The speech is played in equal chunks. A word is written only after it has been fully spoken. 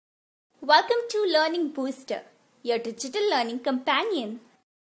Welcome to Learning Booster, your digital learning companion.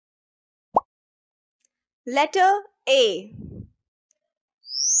 Letter A.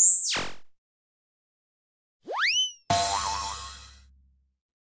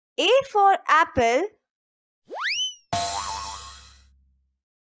 A for apple.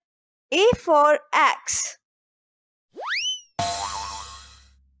 A for axe.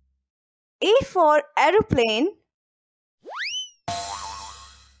 A for aeroplane.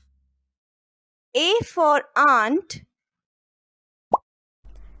 A for ant.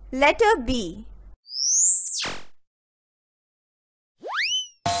 Letter B.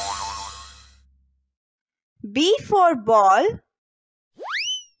 B for ball.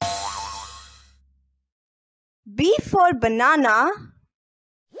 B for banana.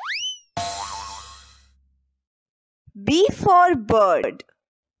 B for bird.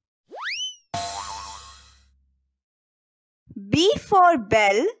 B for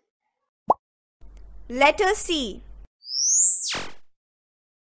bell. Letter C.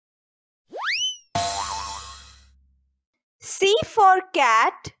 C for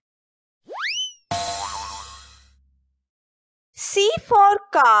cat. C for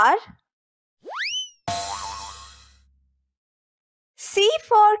car. C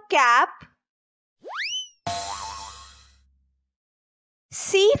for cap.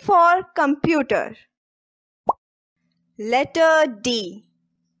 C for computer. Letter D.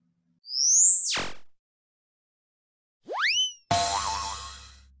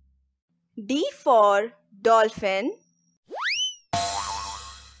 D for dolphin.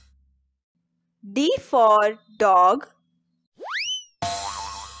 D for dog.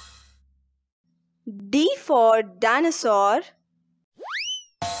 D for dinosaur.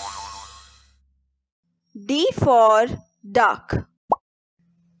 D for duck.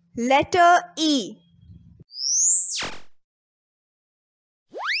 Letter E.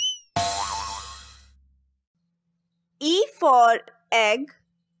 E for egg.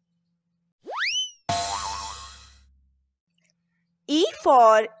 E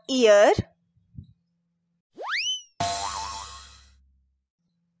for ear.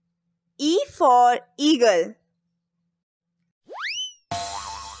 E for eagle.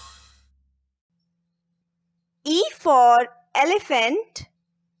 E for elephant.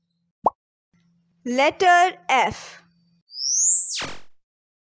 Letter F.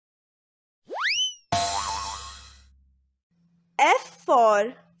 F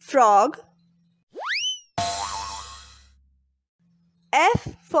for frog.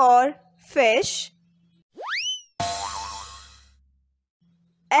 F for fish.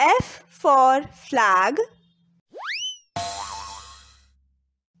 F for flag.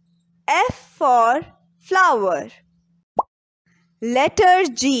 F for flower. Letter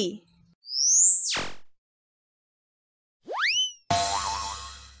G.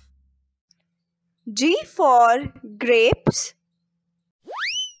 G for grapes.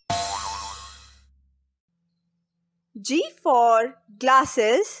 G for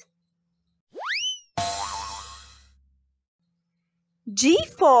glasses. G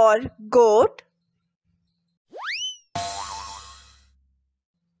for goat.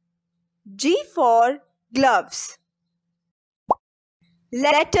 G for gloves.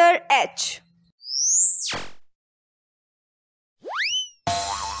 Letter H.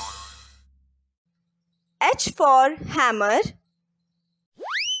 H for hammer.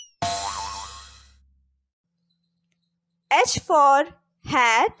 H for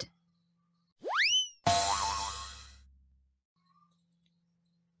hat.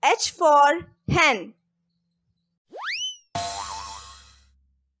 H for hen.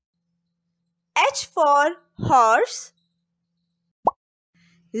 H for horse.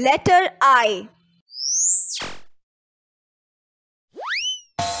 Letter I.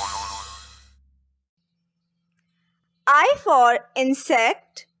 I for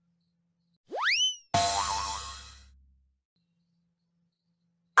insect.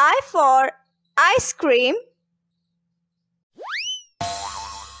 I for ice cream.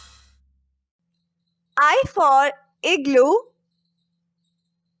 I for igloo.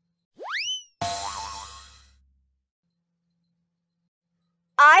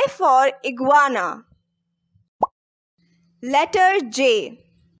 I for iguana. Letter J.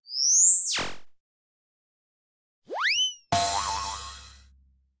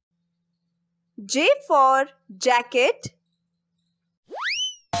 J for jacket.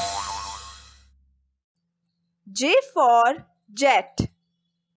 J for jet.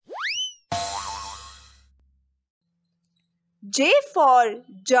 J for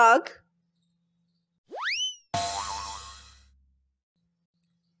jug.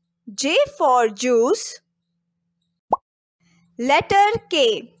 J for juice. Letter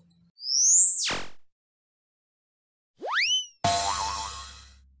K.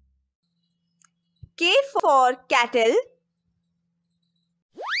 K for cattle.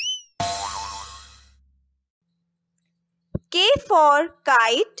 K for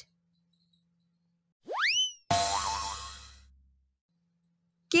kite.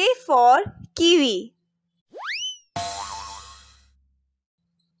 K for kiwi.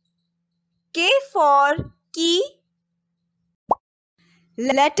 K for key.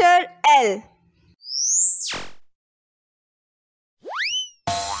 Letter L.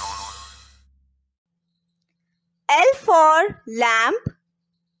 L for lamp.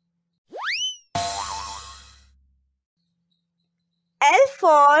 L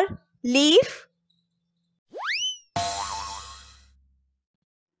for leaf.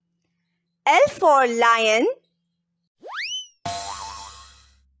 L for lion.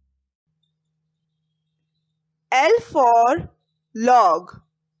 L for log.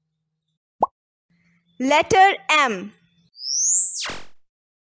 Letter M.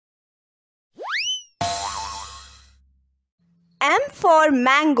 M for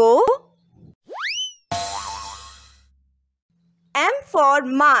mango. M for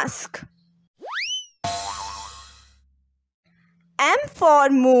mask. M for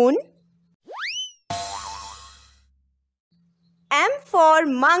moon. M for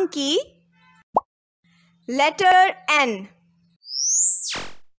monkey. Letter N.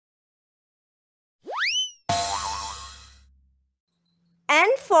 N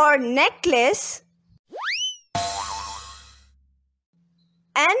for necklace.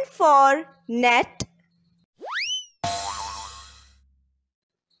 N for net.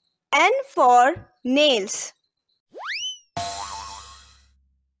 N for nails.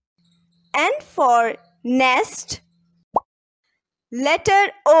 N for nest.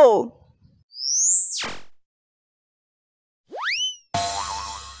 Letter O.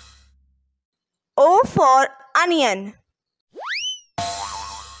 O for onion.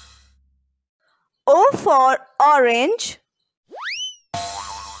 O for orange.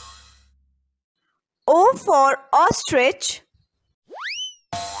 O for ostrich.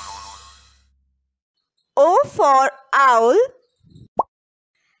 O for owl.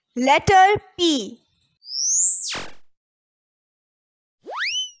 Letter P.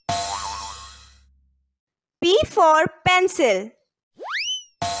 P for pencil.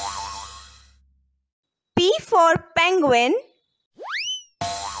 P for penguin.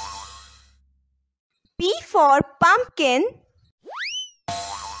 P for pumpkin.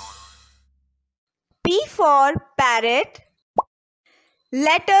 P for parrot.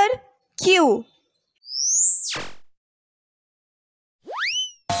 Letter Q.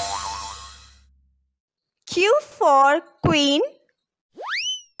 Q for queen.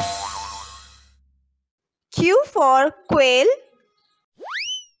 Q for quail.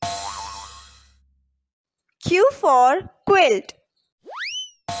 Q for quilt.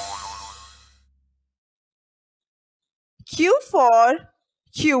 Q for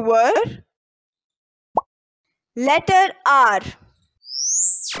quiver. Letter R.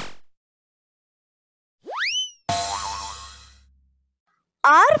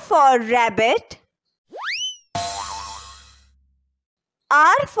 R for rabbit.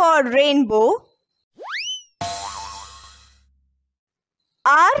 R for rainbow.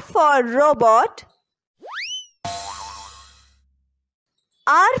 R for robot.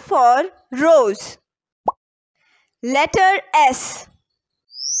 R for rose. Letter S.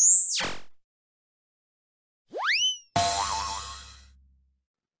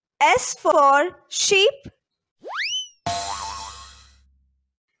 S for sheep.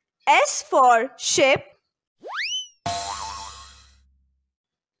 S for ship.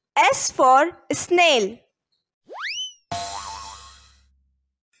 S for snail.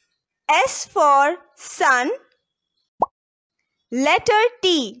 S for sun. Letter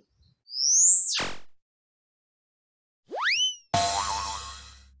T.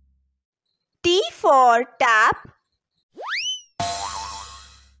 T for tap.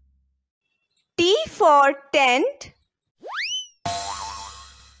 T for tent.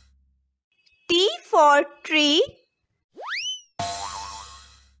 T for tree.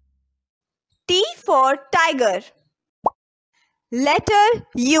 T for tiger. Letter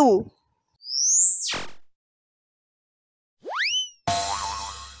U.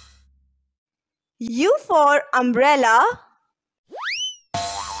 U for umbrella.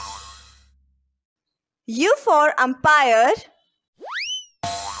 U for umpire.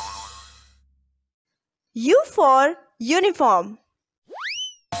 U for uniform.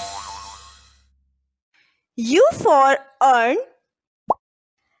 U for urn.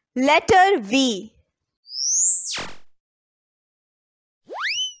 Letter V.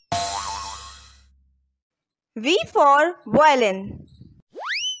 V for violin.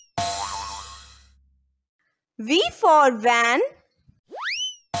 V for van.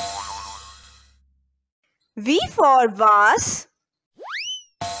 V for vase.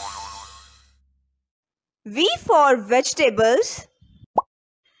 V for vegetables.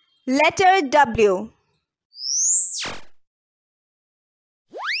 Letter W.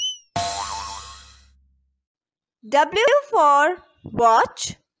 W for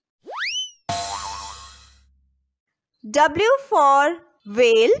watch. W for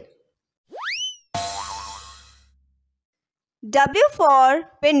whale. W for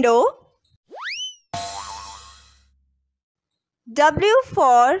window. W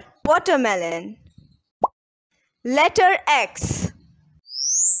for watermelon. Letter X.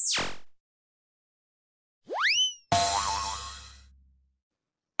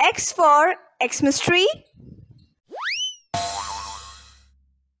 X for Xmas tree.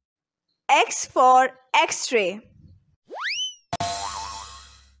 X for X-ray.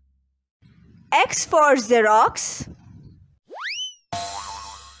 X for Xerox.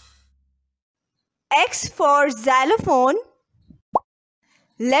 X for xylophone.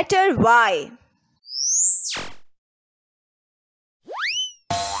 Letter Y.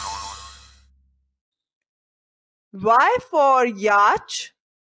 Y for yacht.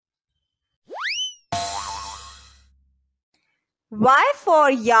 Y for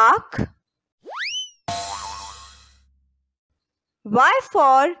yak. Y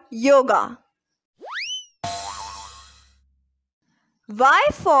for yoga. Y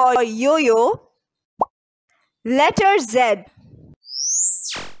for yo-yo. Letter Z.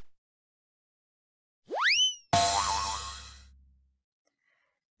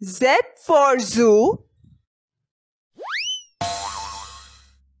 Z for zoo.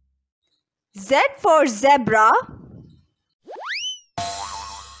 Z for zebra.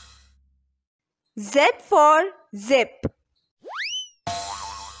 Z for zip.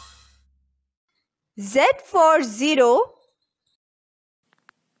 Z for zero.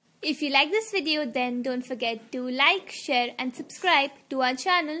 If you like this video, then don't forget to like, share and subscribe to our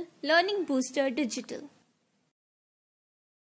channel Learning Booster Digital.